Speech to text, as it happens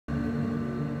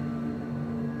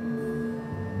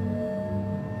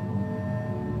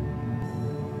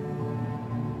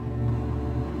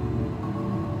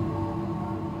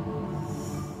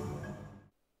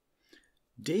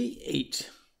Day 8.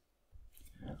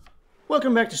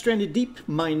 Welcome back to Stranded Deep.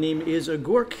 My name is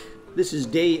Agork. This is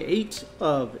day 8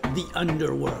 of the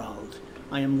Underworld.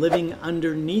 I am living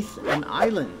underneath an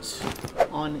island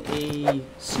on a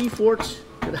sea fort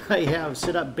that I have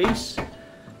set up base.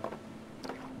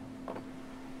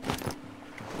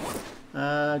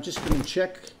 Just going to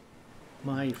check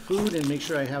my food and make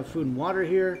sure I have food and water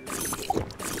here.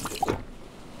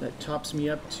 That tops me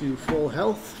up to full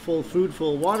health, full food,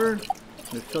 full water.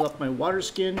 I'm going to fill up my water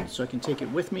skin so I can take it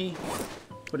with me,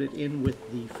 put it in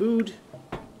with the food.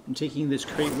 I'm taking this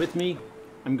crate with me.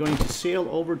 I'm going to sail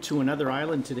over to another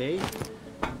island today.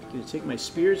 I'm going to take my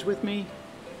spears with me.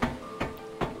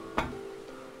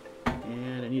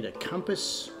 And I need a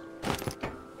compass.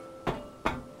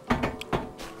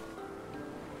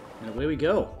 And away we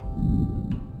go.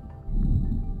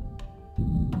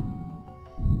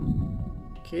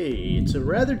 Okay, it's a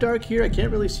rather dark here. I can't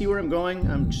really see where I'm going.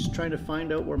 I'm just trying to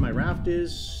find out where my raft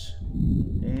is.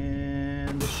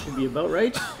 And this should be about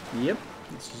right. Yep,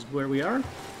 this is where we are.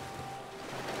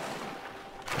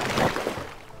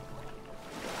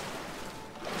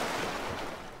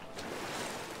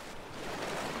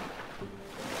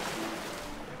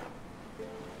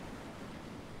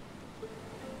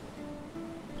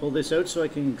 Pull this out so I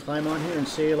can climb on here and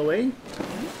sail away.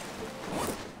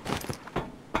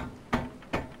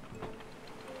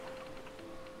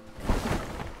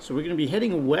 So we're going to be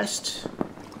heading west.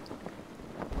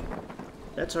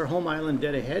 That's our home island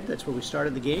dead ahead. That's where we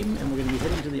started the game. And we're going to be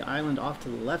heading to the island off to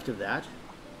the left of that.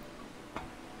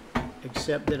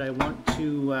 Except that I want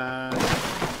to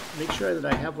make sure that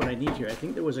I have what I need here. I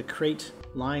think there was a crate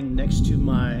lying next to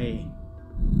my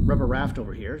rubber raft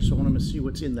over here. So I want to see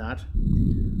what's in that.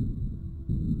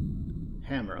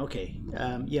 Hammer. Okay.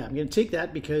 Yeah, I'm going to take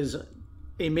that because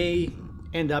it may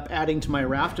end up adding to my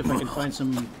raft if I can find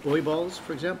some buoy balls,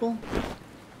 for example.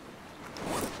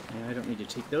 And I don't need to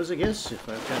take those, I guess, if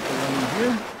I've got the one in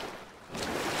here.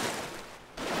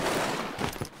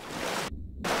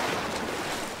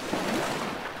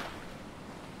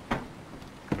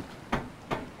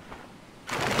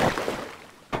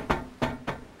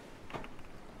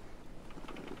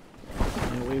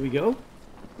 And away we go.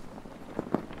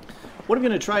 What I'm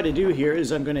going to try to do here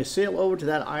is I'm going to sail over to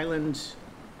that island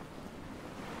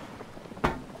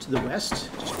to the west.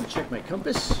 Just going to check my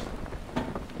compass.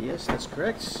 Yes, that's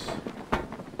correct.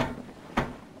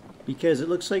 Because it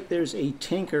looks like there's a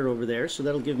tanker over there, so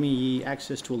that'll give me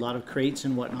access to a lot of crates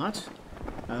and whatnot.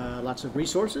 Lots of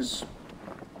resources.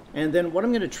 And then what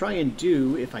I'm going to try and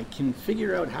do, if I can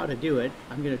figure out how to do it,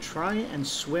 I'm going to try and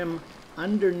swim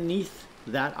underneath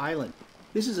that island.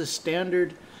 This is a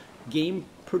standard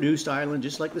game-produced island,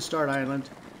 just like the Start Island.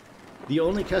 The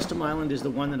only custom island is the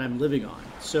one that I'm living on.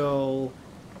 So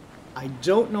I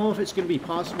don't know if it's going to be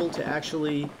possible to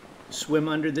actually swim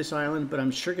under this island, but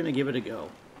I'm sure going to give it a go.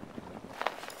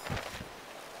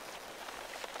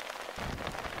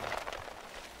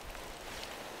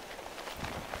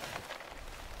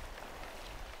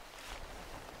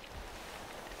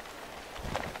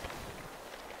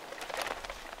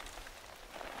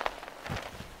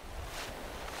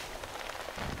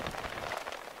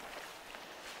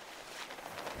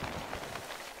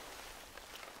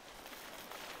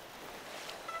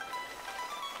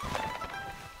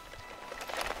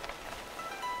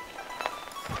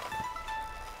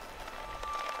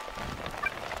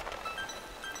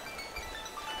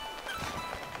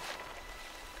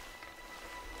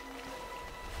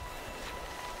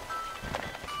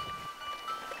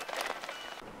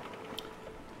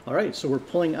 Alright, so we're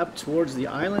pulling up towards the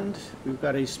island. We've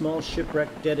got a small shipwreck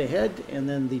dead ahead, and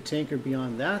then the tanker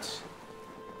beyond that.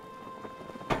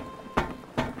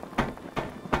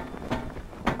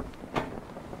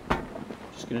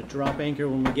 Just going to drop anchor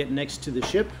when we get next to the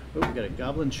ship. Oh, we've got a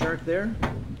goblin shark there.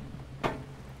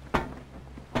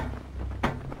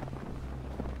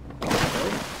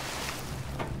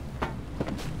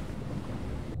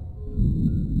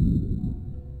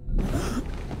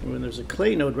 There's a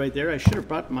clay node right there. I should have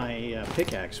brought my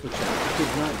pickaxe, which I did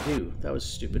not do. That was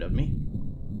stupid of me.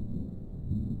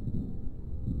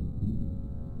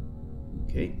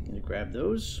 Okay, gonna grab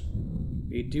those.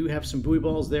 We do have some buoy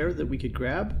balls there that we could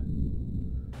grab.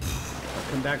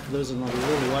 I'll come back for those in a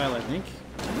little while, I think.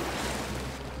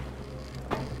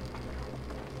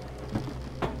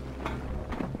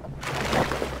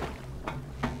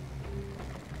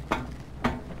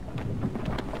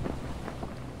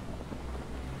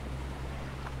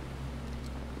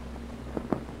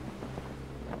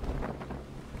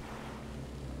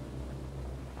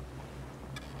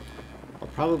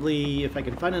 probably, if I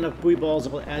can find enough buoy balls,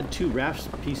 I'll add 2 raft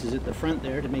pieces at the front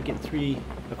there to make it 3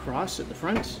 across at the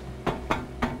front.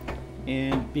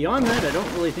 And beyond that, I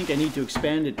don't really think I need to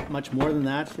expand it much more than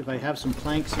that. If I have some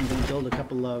planks, I'm going to build a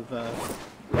couple of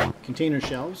container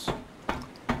shelves.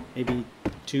 Maybe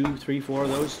 2, 3, 4 of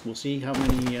those. We'll see how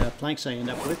many planks I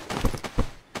end up with.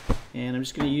 And I'm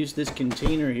just going to use this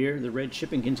container here, the red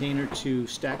shipping container, to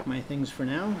stack my things for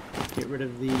now. Get rid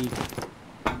of the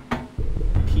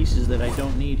pieces that I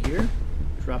don't need here.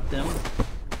 Drop them.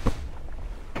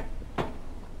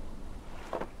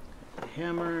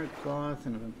 Hammer, cloth,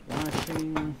 and I'm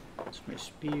lashing. That's my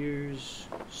spears,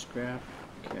 scrap.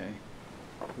 Okay,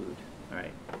 food. All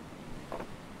right.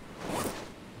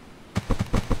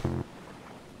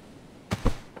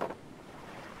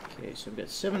 Okay, so I've got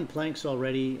 7 planks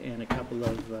already and a couple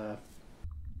of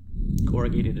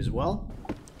corrugated as well.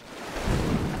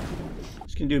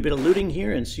 Just gonna do a bit of looting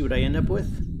here and see what I end up with.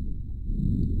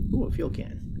 Ooh, a fuel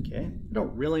can. Okay, I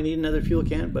don't really need another fuel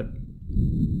can, but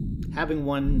having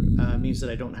one means that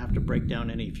I don't have to break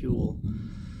down any fuel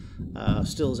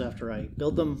stills after I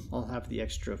build them. I'll have the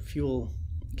extra fuel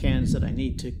cans that I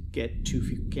need to get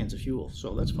 2 cans of fuel,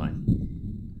 so that's fine.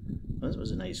 Well, this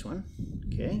was a nice one.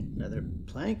 Okay, another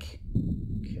plank.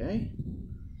 Okay.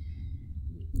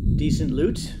 Decent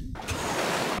loot.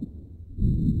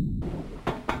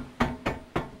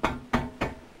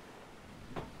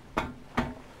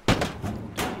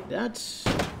 Okay, that's...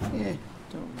 yeah.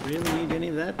 Don't really need any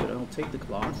of that, but I'll take the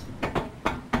cloth.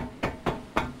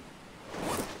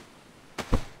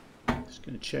 Just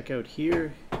going to check out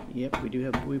here. Yep, we do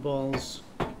have buoy balls.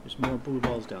 There's more buoy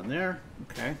balls down there.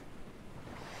 Okay.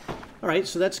 Alright,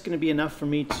 so that's going to be enough for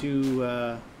me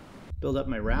to build up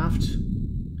my raft.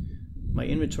 My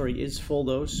inventory is full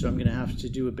though, so I'm going to have to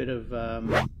do a bit of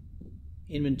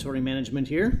inventory management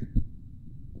here.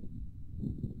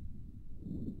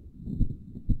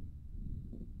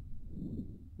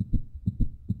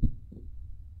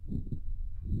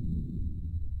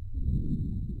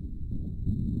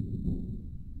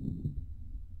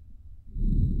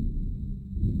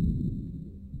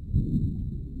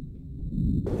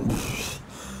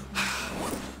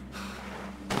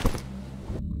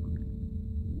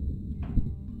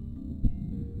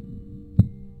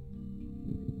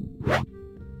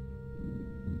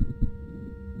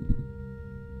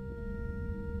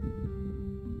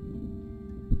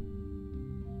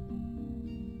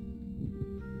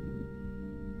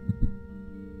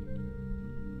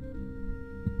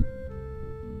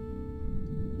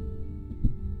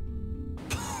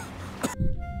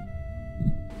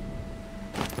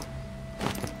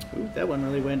 Ooh, that one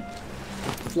really went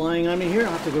flying on me here.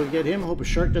 I'll have to go get him. Hope a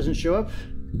shark doesn't show up.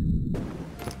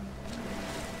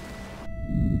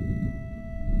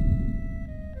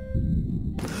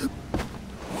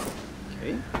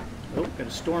 Okay. Oh, got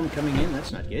a storm coming in.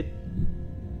 That's not good.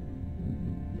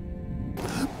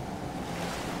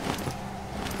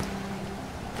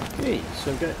 Okay,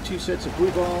 so I've got 2 sets of buoy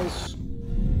balls.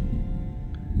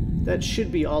 That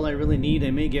should be all I really need.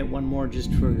 I may get one more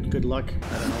just for good luck.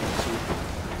 I don't know. Let's see.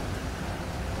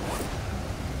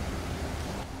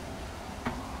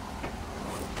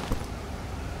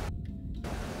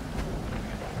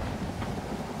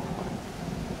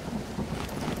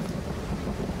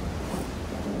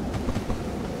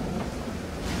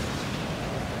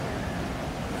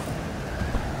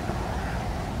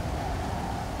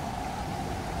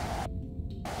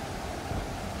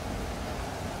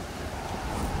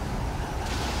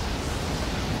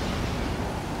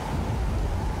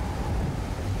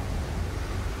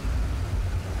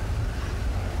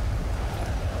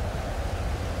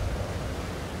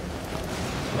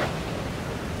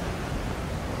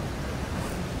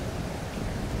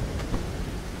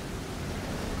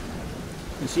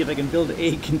 And see if I can build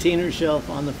a container shelf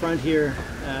on the front here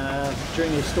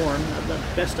during a storm. Not the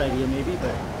best idea maybe,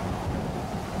 but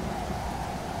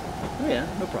oh yeah,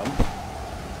 no problem.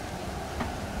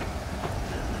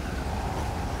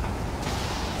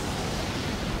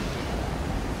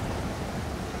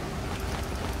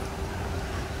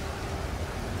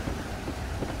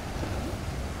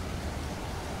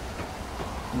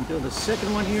 And build a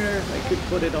second one here. I could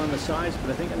put it on the sides, but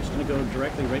I think I'm just going to go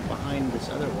directly right behind this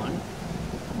other one.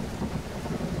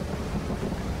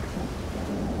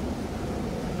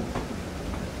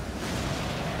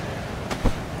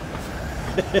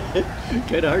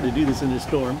 Kind of hard to do this in a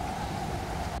storm.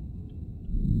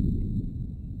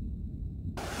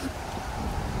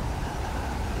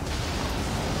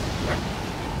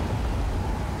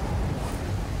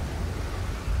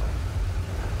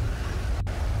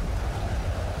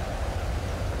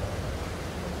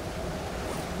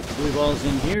 buoy balls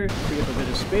in here, free up a bit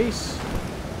of space.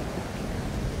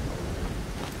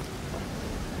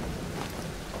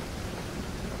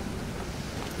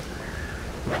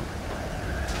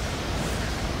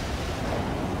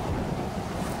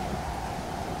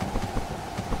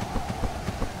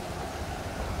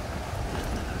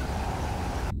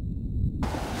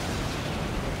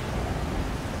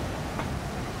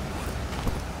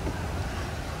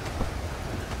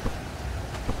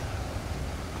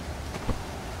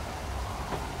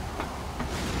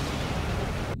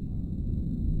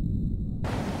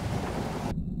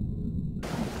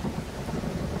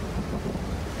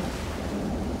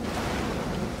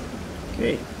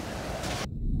 Okay,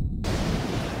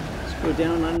 let's go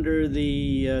down under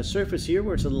the surface here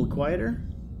where it's a little quieter.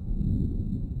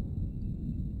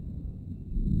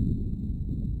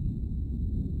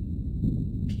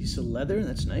 Piece of leather,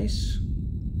 that's nice.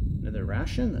 Another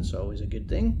ration, that's always a good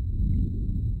thing.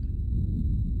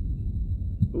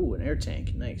 Ooh, an air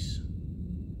tank, nice.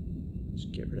 Let's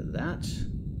get rid of that.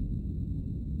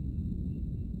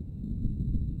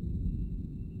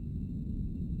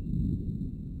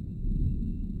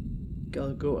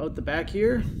 I'll go out the back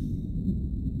here.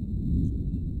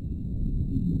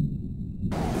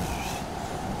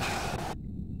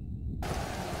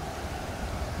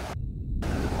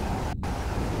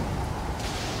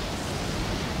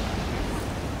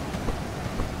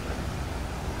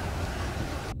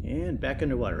 And back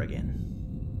underwater again.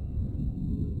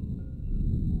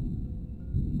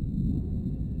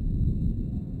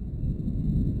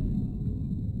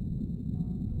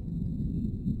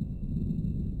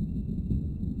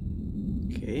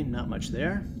 Okay, not much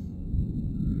there.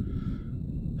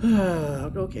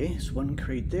 Okay, it's one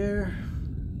crate there.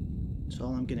 That's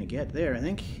all I'm gonna get there, I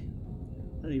think.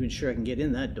 Not even sure I can get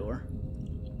in that door.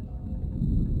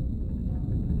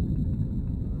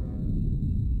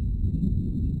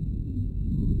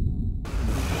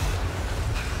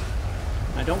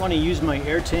 I don't want to use my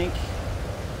air tank.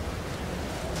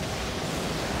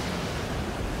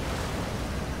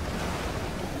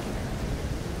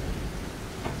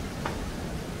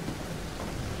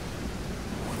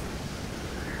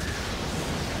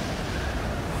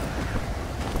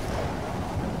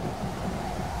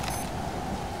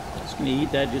 Just going to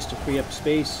eat that just to free up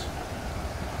space.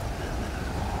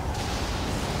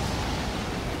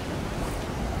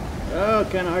 Oh,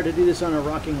 kind of hard to do this on a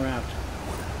rocking raft.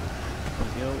 There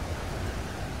we go.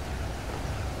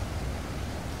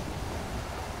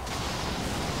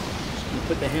 Just going to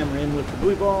put the hammer in with the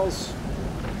buoy balls.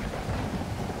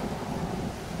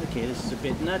 Okay, this is a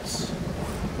bit nuts.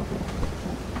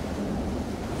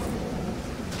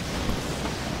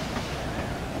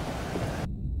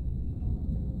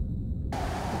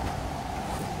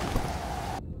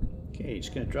 Okay,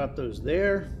 just going to drop those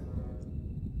there.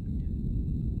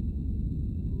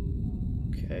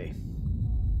 Okay.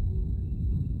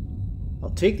 I'll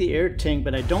take the air tank,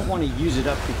 but I don't want to use it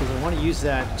up because I want to use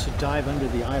that to dive under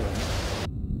the island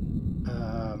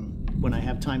when I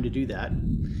have time to do that.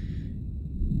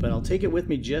 But I'll take it with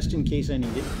me just in case I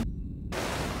need it.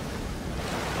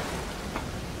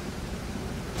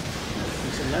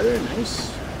 Piece of leather,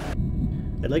 nice.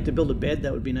 I'd like to build a bed,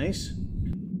 that would be nice.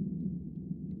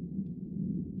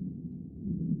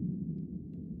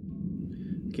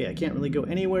 Okay, I can't really go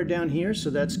anywhere down here,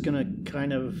 so that's gonna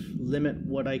kind of limit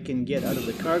what I can get out of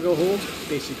the cargo hold.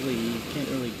 Basically, you can't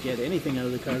really get anything out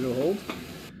of the cargo hold.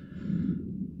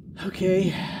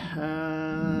 Okay,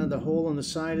 the hole on the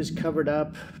side is covered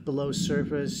up below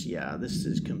surface. Yeah, this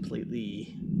is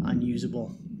completely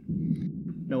unusable.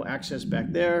 No access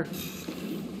back there.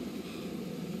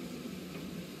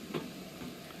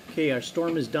 Okay, our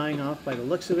storm is dying off by the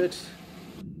looks of it.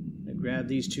 I grab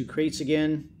these two crates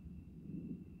again.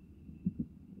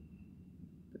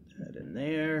 Put that in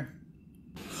there.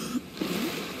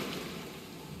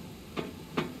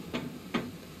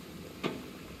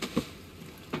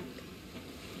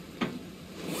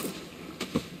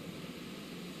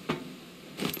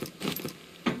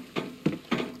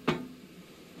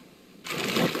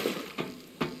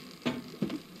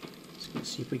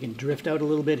 See if we can drift out a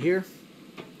little bit here.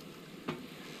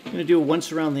 I'm going to do it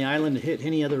once around the island to hit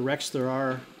any other wrecks there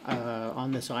are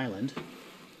on this island.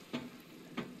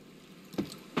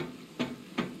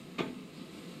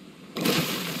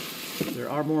 There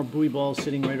are more buoy balls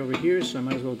sitting right over here, so I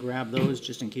might as well grab those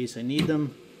just in case I need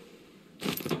them.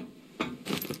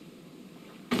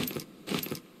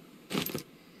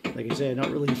 Like I say, I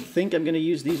don't really think I'm going to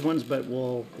use these ones, but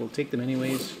we'll take them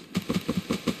anyways.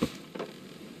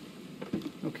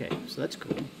 Okay, so that's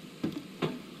cool.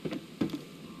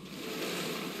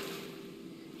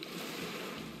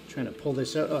 Trying to pull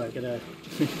this out. Oh, I gotta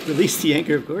release the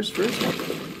anchor, of course, first.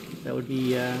 That would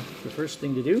be the first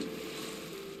thing to do.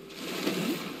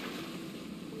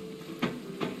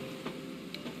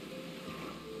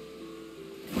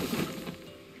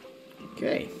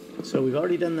 Okay, so we've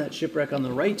already done that shipwreck on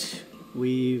the right.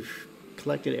 We've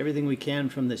collected everything we can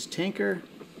from this tanker.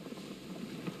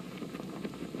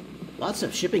 Lots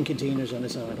of shipping containers on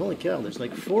this island. Holy cow, there's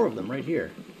like 4 of them right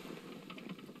here.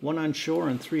 1 on shore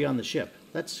and 3 on the ship.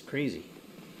 That's crazy.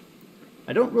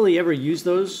 I don't really ever use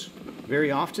those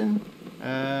very often.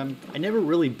 I never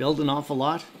really build an awful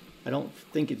lot. I don't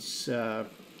think it's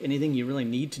anything you really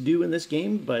need to do in this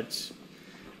game, but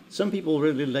some people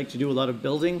really like to do a lot of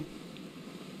building,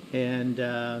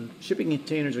 and shipping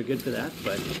containers are good for that,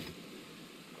 but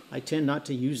I tend not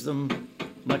to use them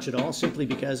much at all, simply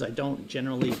because I don't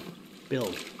generally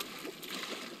build.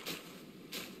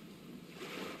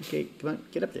 Okay, come on,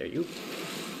 get up there, you.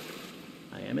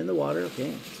 I am in the water,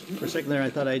 okay. For a second there I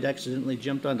thought I'd accidentally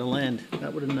jumped onto land.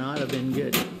 That would not have been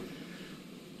good.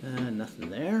 Nothing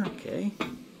there, okay.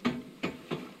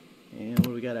 And what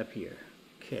do we got up here?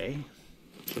 Okay,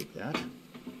 take that.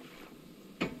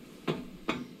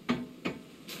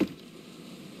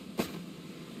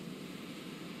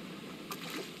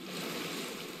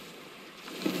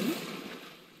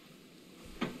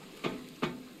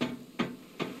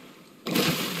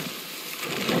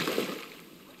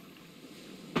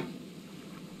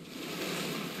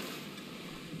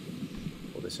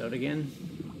 Out again.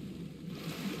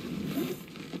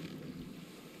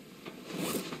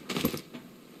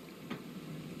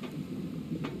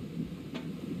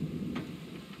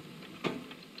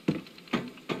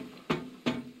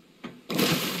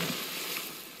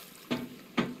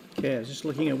 Okay, I was just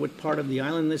looking at what part of the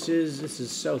island this is. This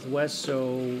is southwest,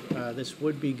 so this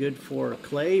would be good for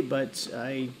clay, but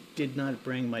I did not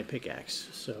bring my pickaxe,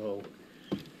 so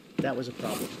that was a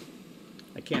problem.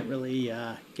 I can't really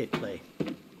get clay.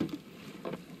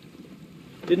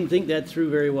 Didn't think that through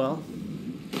very well.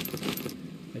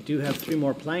 I do have 3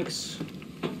 more planks.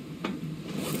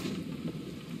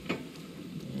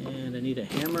 And I need a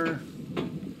hammer.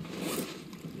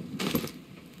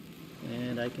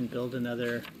 And I can build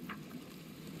another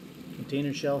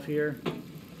container shelf here.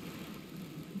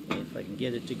 If I can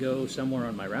get it to go somewhere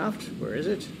on my raft. Where is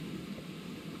it?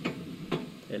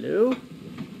 Hello?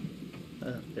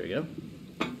 There we go.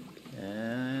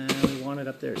 And we want it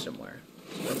up there somewhere.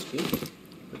 So that's good.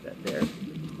 Put that there.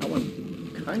 That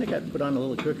one kind of got put on a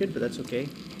little crooked, but that's okay.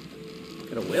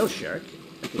 Got a whale shark.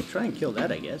 I could try and kill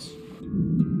that, I guess.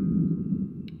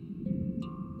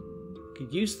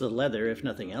 Could use the leather, if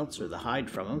nothing else, or the hide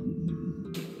from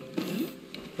him.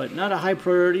 But not a high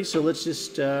priority, so let's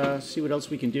just see what else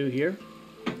we can do here.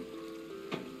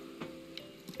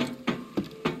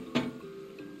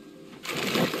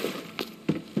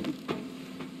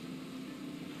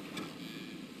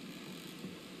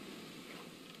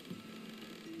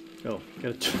 Oh,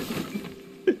 I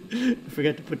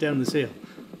forgot to put down the sail.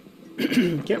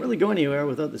 Can't really go anywhere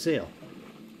without the sail.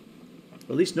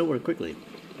 Or at least nowhere quickly.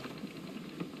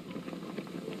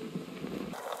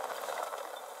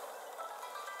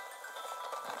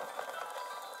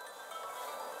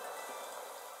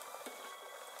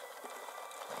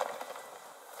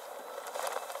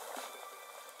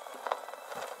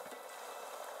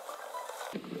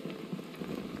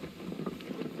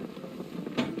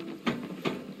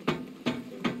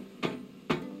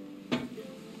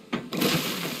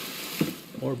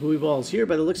 More buoy balls here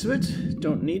by the looks of it.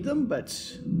 Don't need them,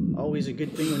 but always a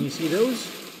good thing when you see those.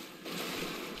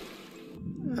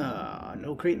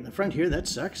 No crate in the front here, that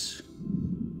sucks.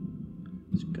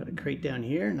 It's got a crate down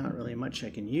here, not really much I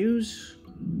can use.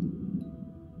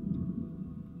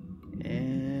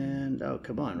 And, oh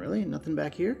come on, really? Nothing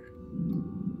back here?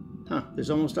 Huh, there's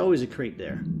almost always a crate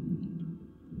there.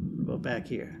 What about back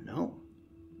here? No.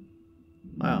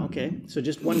 Wow, okay. So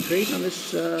just one crate on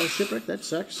this shipwreck? That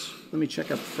sucks. Let me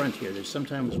check up front here. There's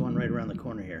sometimes one right around the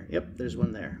corner here. Yep, there's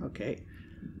one there. Okay.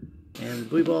 And the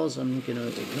buoy balls I'm going to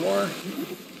ignore.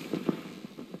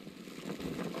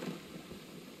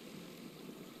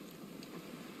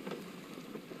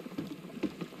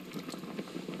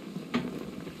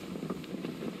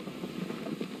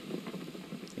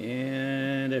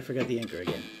 And I forgot the anchor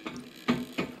again.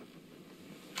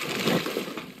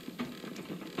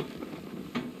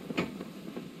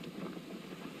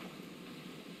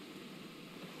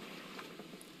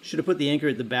 Should have put the anchor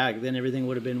at the back, then everything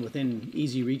would have been within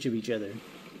easy reach of each other.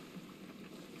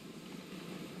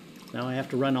 Now I have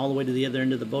to run all the way to the other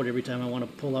end of the boat every time I want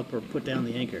to pull up or put down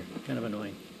the anchor. Kind of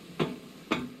annoying.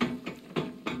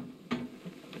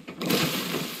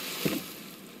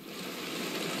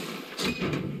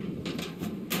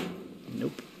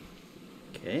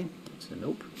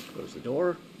 Close the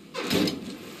door.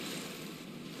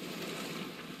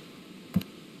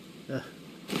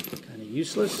 Kind of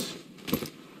useless.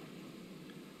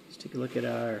 Let's take a look at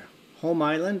our home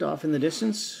island off in the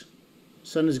distance.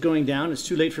 Sun is going down. It's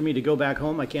too late for me to go back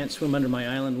home. I can't swim under my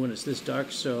island when it's this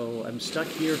dark, so I'm stuck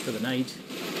here for the night.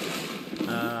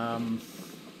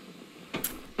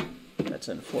 That's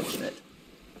unfortunate.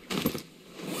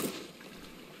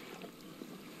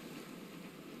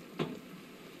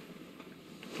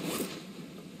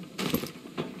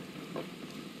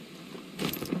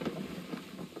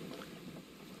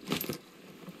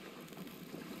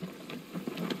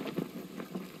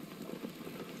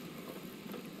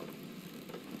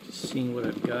 Seeing what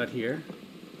I've got here.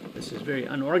 This is very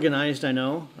unorganized, I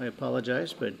know. I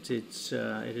apologize, but it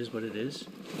is what it is.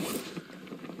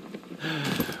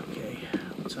 Okay,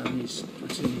 what's in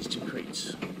these two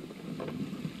crates?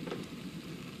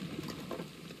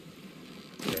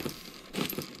 Okay.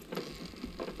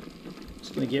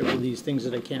 Just gonna get rid of these things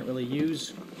that I can't really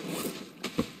use.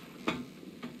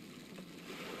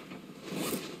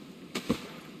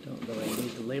 Don't really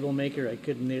need the label maker. I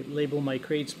could label my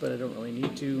crates, but I don't really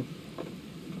need to.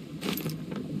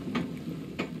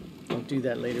 I'll do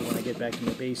that later when I get back to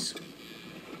my base.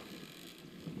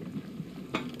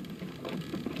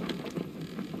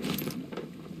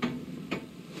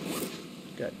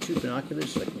 Got 2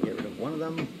 binoculars, so I can get rid of one of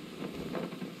them.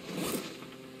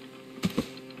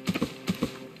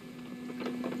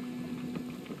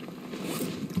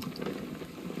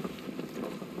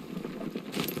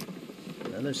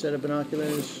 Another set of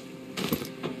binoculars.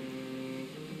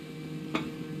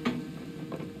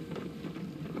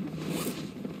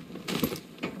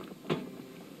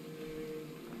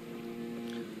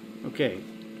 Okay,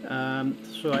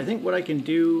 so I think what I can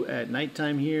do at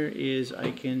nighttime here is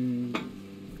I can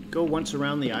go once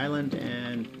around the island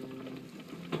and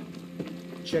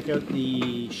check out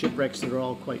the shipwrecks that are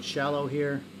all quite shallow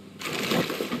here.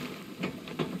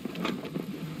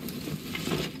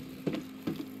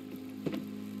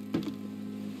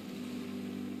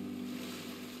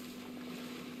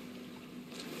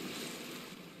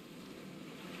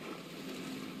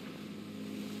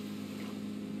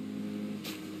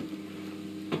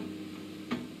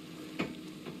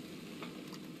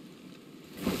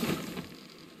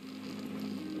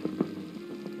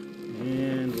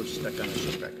 And we're stuck on a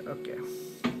shipwreck. Okay.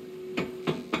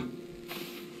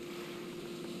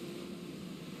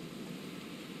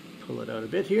 Pull it out a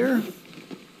bit here.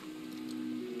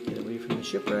 Get away from the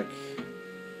shipwreck.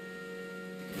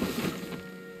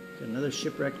 Got another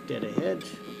shipwreck dead ahead.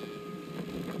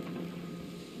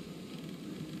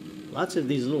 Lots of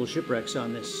these little shipwrecks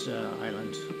on this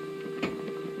island.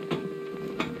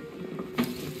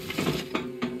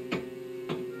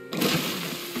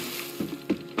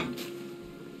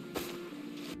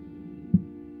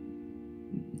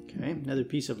 Okay, another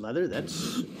piece of leather.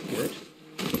 That's good.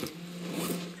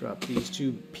 Drop these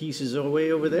 2 pieces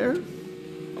away over there. Wonder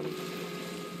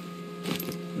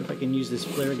if I can use this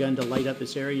flare gun to light up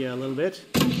this area a little bit.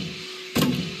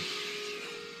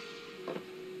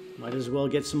 Might as well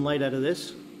get some light out of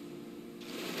this.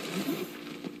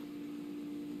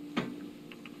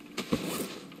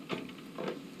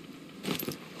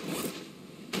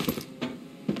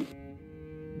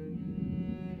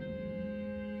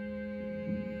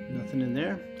 Nothing in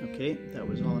there. Okay, that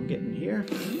was all I'm getting here.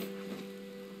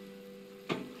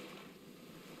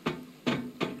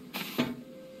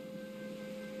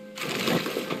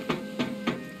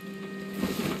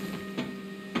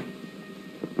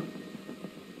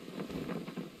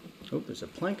 Oh, there's a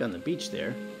plank on the beach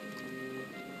there.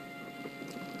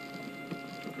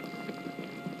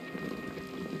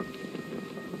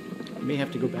 I may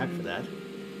have to go back for that.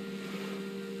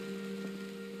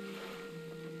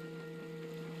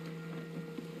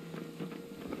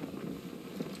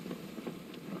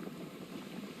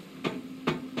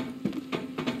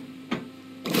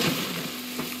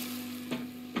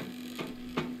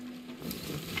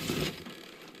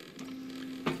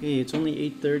 Okay, it's only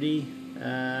 8:30.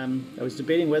 I was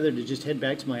debating whether to just head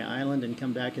back to my island and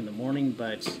come back in the morning,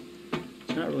 but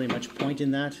there's not really much point in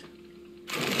that.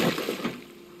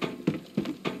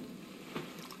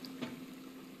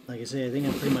 Like I say, I think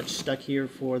I'm pretty much stuck here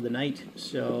for the night,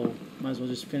 so might as well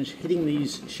just finish hitting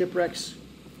these shipwrecks.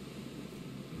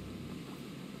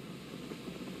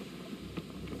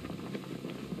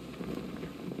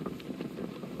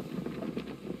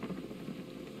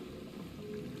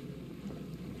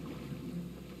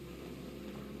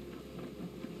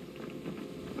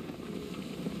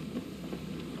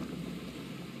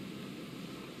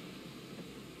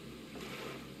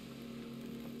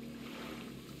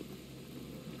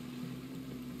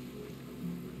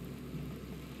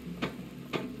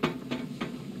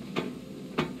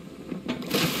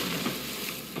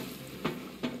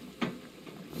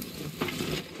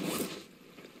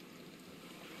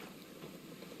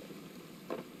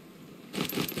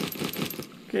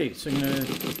 Okay, so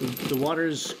the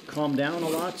water's calmed down a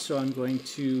lot, so I'm going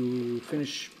to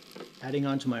finish adding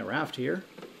on to my raft here.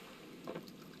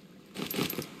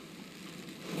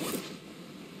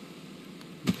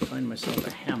 Find myself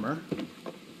a hammer.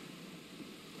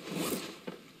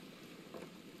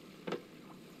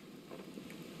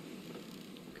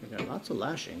 Okay, got lots of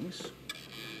lashings.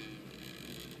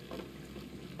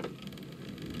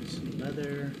 Some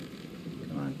leather.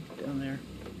 Come on, down there.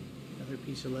 Another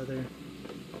piece of leather.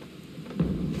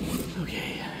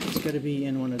 Okay, it's got to be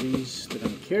in one of these that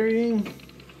I'm carrying.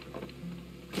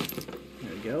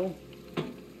 There we go.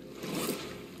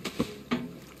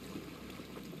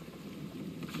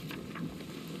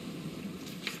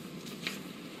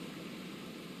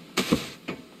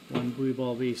 One buoy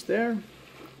ball base there.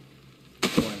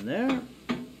 One there.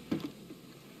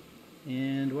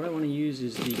 And what I want to use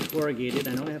is the corrugated.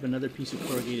 I know I have another piece of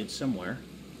corrugated somewhere.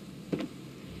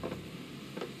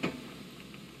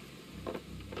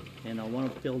 And I'll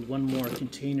want to build one more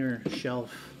container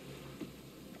shelf,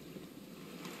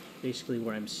 basically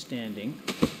where I'm standing.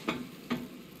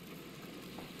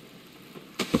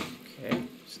 Okay,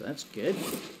 so that's good.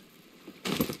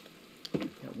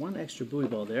 Got one extra buoy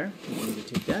ball there. I need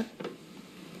to take that.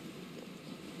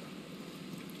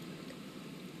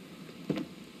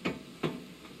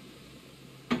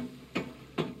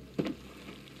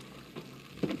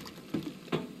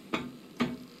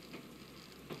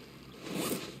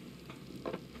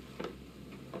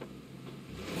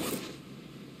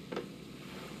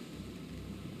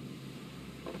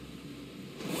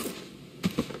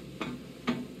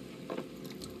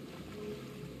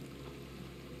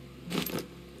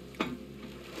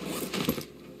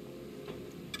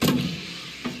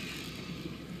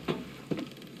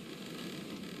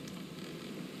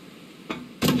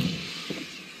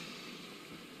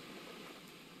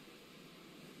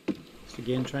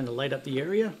 Again, trying to light up the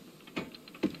area.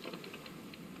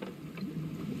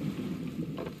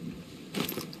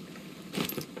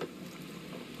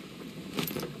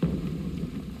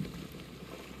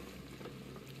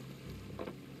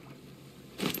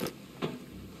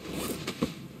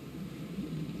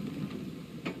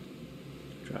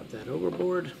 Drop that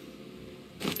overboard.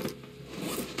 Give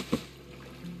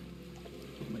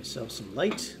myself some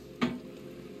light.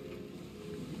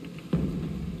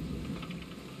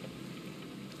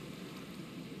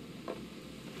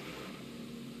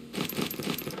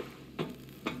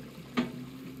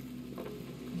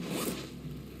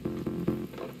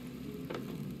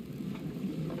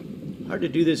 Hard to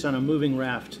do this on a moving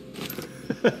raft.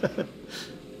 Okay,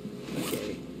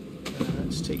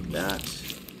 let's take that.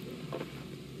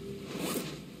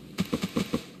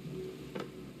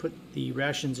 Put the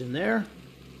rations in there.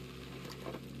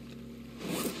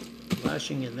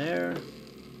 Lashing in there.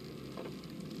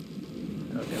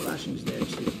 Okay, lashing's there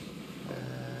too.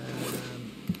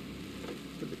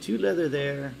 Put the 2 leather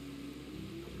there.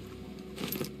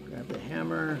 Grab the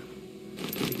hammer.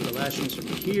 Take the lashings from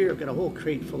here. I've got a whole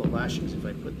crate full of lashings if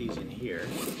I put these in here.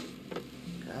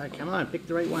 God, come on, pick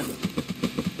the right one.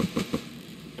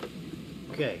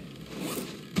 Okay.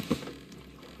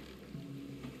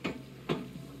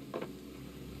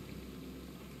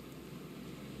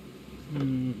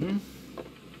 Okay,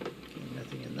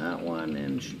 nothing in that one,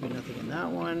 and should be nothing in that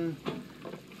one.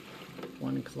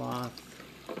 One cloth,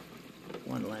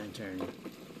 one lantern.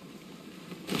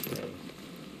 Okay,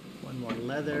 one more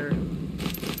leather.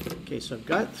 Okay, so I've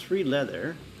got 3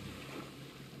 leather.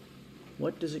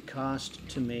 What does it cost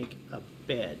to make a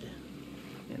bed?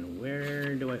 And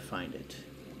where do I find it?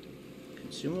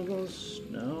 Consumables?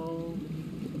 No.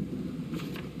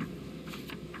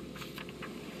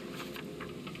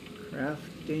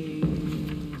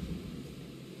 Crafting?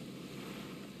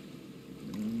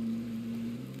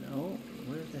 No.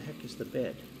 Where the heck is the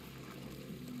bed?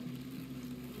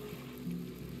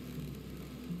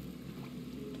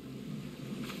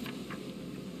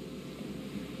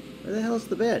 Where the hell's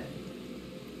the bed?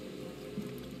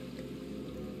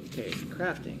 Okay,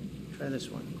 crafting. Try this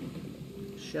one.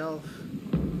 Shelf.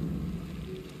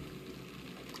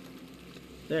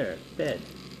 There, bed.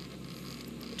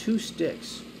 2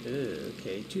 sticks.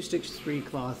 Okay, 2 sticks, 3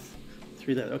 cloth,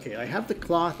 3 leather. Okay, I have the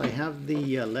cloth, I have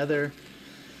the leather.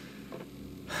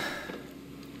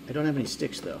 I don't have any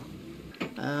sticks though.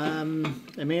 I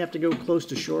may have to go close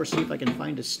to shore, see if I can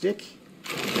find a stick.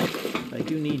 I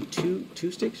do need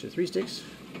two sticks or 3 sticks.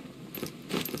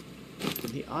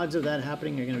 The odds of that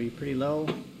happening are going to be pretty low.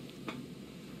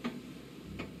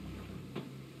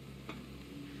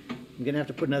 I'm going to have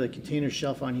to put another container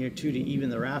shelf on here too to even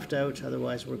the raft out.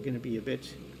 Otherwise we're going to be a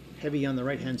bit heavy on the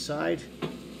right hand side.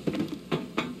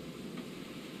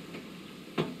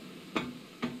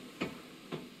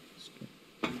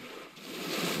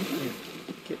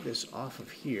 off of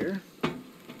here.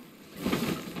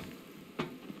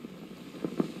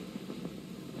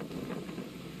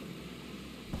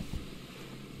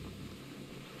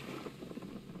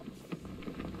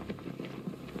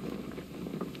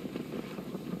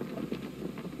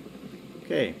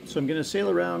 Okay, so I'm going to sail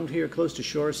around here close to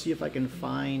shore, see if I can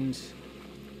find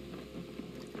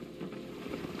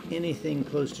anything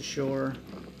close to shore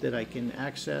that I can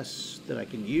access, that I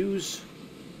can use.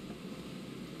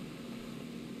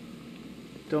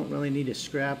 Don't really need a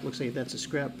scrap. Looks like that's a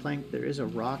scrap plank. There is a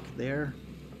rock there.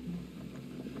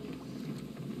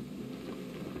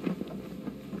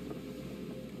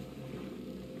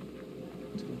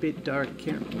 It's a bit dark.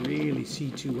 Can't really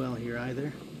see too well here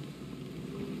either.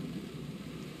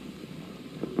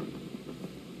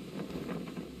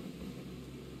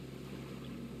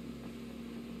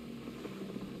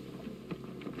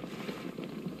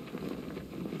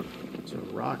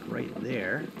 Rock right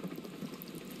there,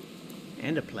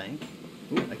 and a plank.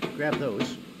 Ooh, I can grab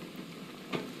those.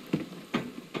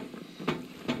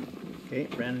 Okay,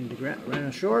 ran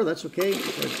ashore. That's okay.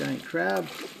 Got a giant crab.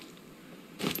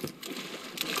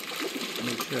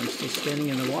 Make sure I'm still standing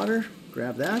in the water.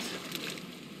 Grab that.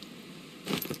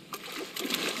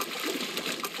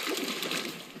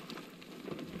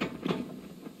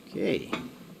 Okay.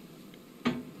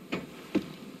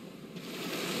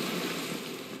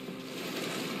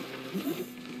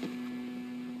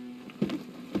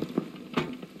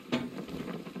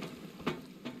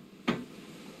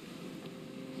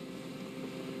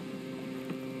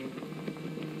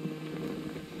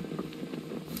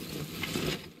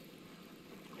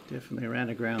 Definitely ran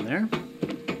aground there.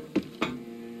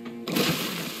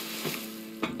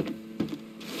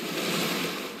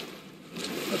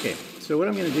 Okay, so what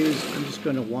I'm going to do is I'm just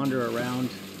going to wander around.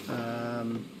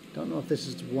 Don't know if this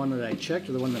is the one that I checked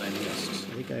or the one that I missed.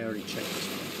 I think I already checked this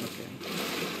one. Okay.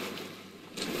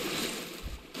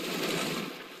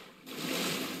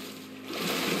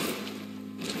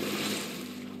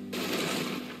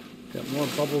 Got more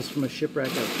bubbles from a shipwreck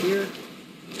out here.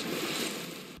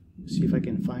 See if I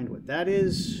can find what that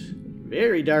is.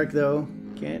 Very dark though.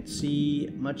 Can't see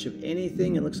much of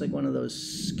anything. It looks like one of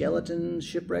those skeleton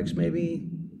shipwrecks maybe.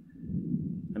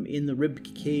 I'm in the rib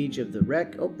cage of the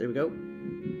wreck. Oh, there we go.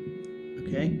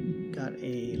 Okay, got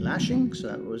a lashing, so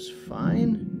that was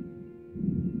fine.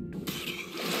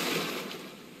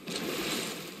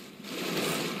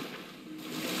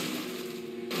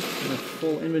 Got a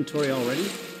full inventory already.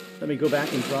 Let me go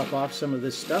back and drop off some of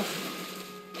this stuff.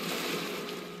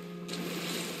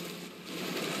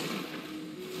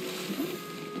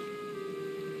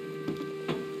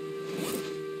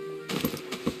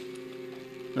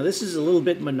 Now this is a little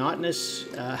bit monotonous,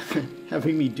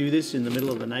 having me do this in the middle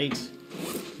of the night,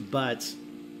 but,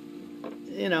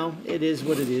 you know, it is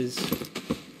what it is.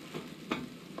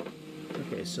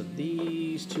 Okay, so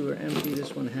these two are empty.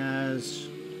 This one has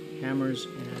hammers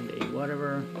and a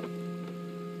whatever.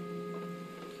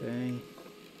 Okay.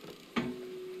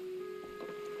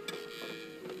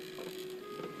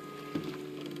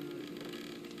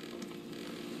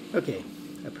 Okay,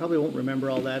 I probably won't remember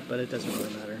all that, but it doesn't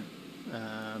really matter.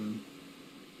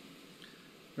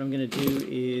 What I'm going to do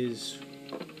is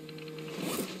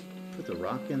put the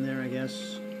rock in there, I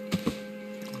guess.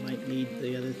 I might need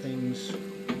the other things.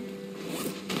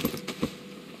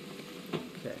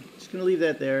 Okay, just going to leave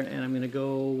that there, and I'm going to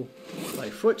go by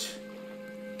foot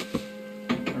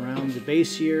around the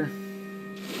base here,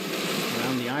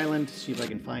 around the island, see if I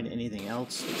can find anything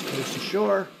else that's close to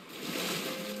shore.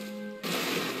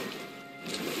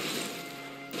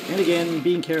 And again,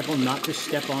 being careful not to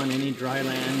step on any dry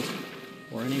land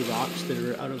or any rocks that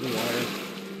are out of the water.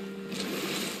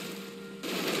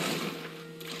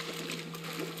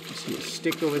 I see a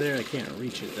stick over there. I can't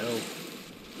reach it though.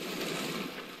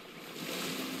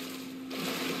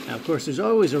 Now, of course, there's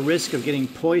always a risk of getting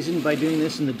poisoned by doing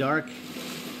this in the dark.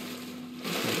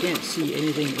 I can't see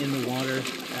anything in the water.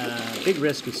 Big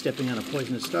risk of stepping on a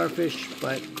poisonous starfish,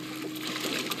 but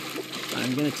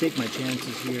I'm going to take my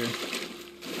chances here.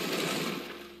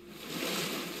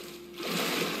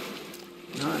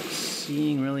 Not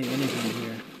seeing really anything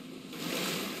here.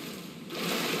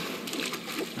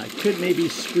 I could maybe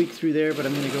squeak through there, but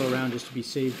I'm going to go around just to be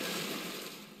safe.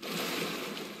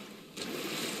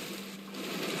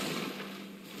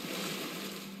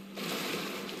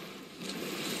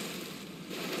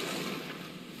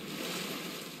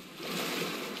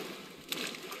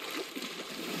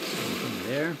 Something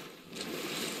there.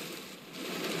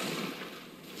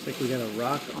 Looks like we got a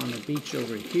rock on the beach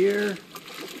over here.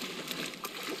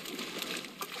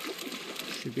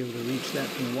 Should be able to reach that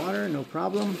from the water, no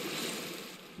problem.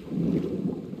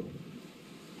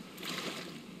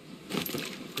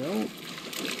 go.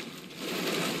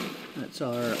 That's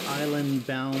our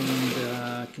island-bound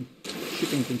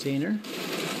shipping container.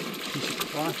 Piece of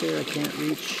cloth there I can't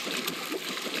reach.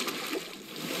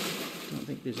 I don't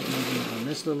think there's anything on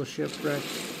this little shipwreck.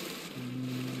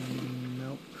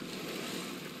 Nope.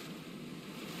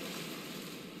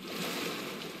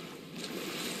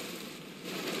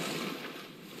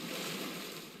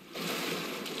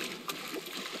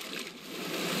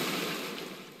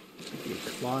 Maybe a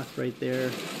cloth right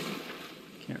there.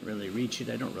 Can't really reach it.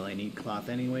 I don't really need cloth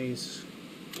anyways.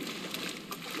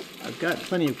 I've got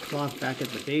plenty of cloth back at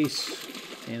the base,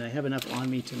 and I have enough on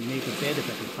me to make a bed if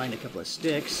I can find a couple of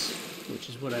sticks, which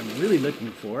is what I'm really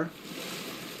looking for.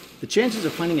 The chances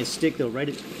of finding a stick, though, right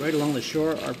along the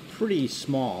shore are pretty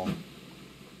small.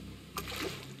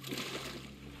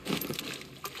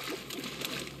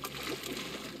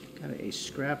 Got a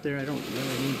scrap there. I don't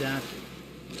really need that.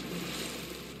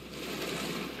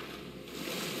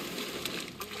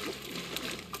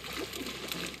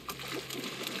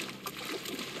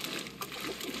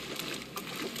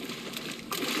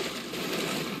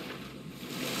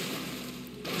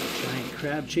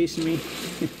 Crab chasing me.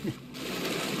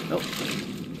 Oh,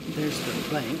 there's the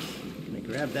plank. I'm gonna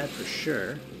grab that for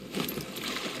sure.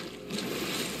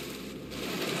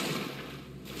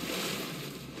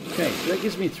 Okay, so that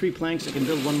gives me 3 planks. I can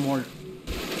build one more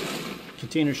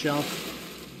container shelf.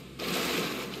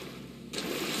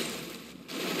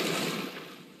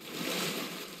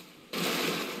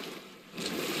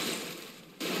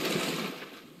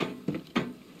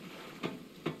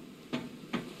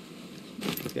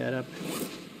 Pick that up.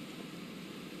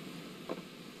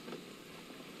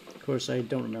 Of course, I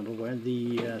don't remember where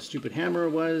the stupid hammer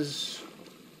was.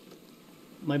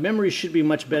 My memory should be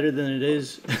much better than it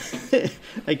is.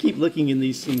 I keep looking in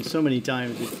these things so many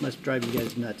times, it must drive you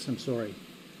guys nuts. I'm sorry.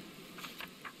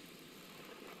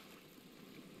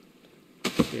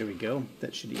 There we go.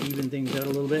 That should even things out a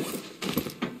little bit.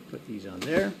 Put these on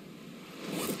there.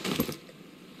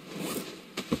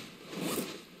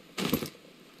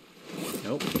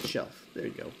 Nope, shelf. There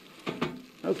you go.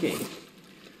 Okay.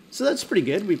 So that's pretty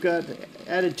good. We've got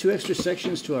added 2 extra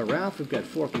sections to our raft. We've got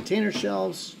 4 container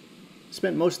shelves.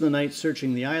 Spent most of the night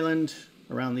searching the island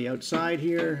around the outside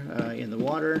here in the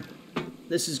water.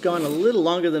 This has gone a little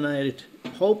longer than I had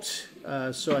hoped,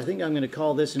 so I think I'm going to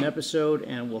call this an episode,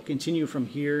 and we'll continue from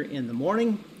here in the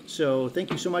morning. So thank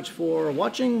you so much for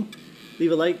watching.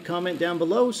 Leave a like, comment down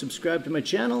below, subscribe to my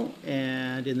channel,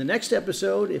 and in the next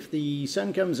episode, if the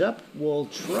sun comes up, we'll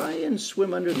try and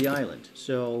swim under the island.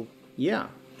 So yeah.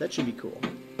 That should be cool.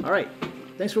 All right.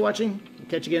 Thanks for watching. We'll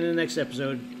catch you again in the next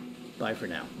episode. Bye for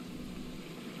now.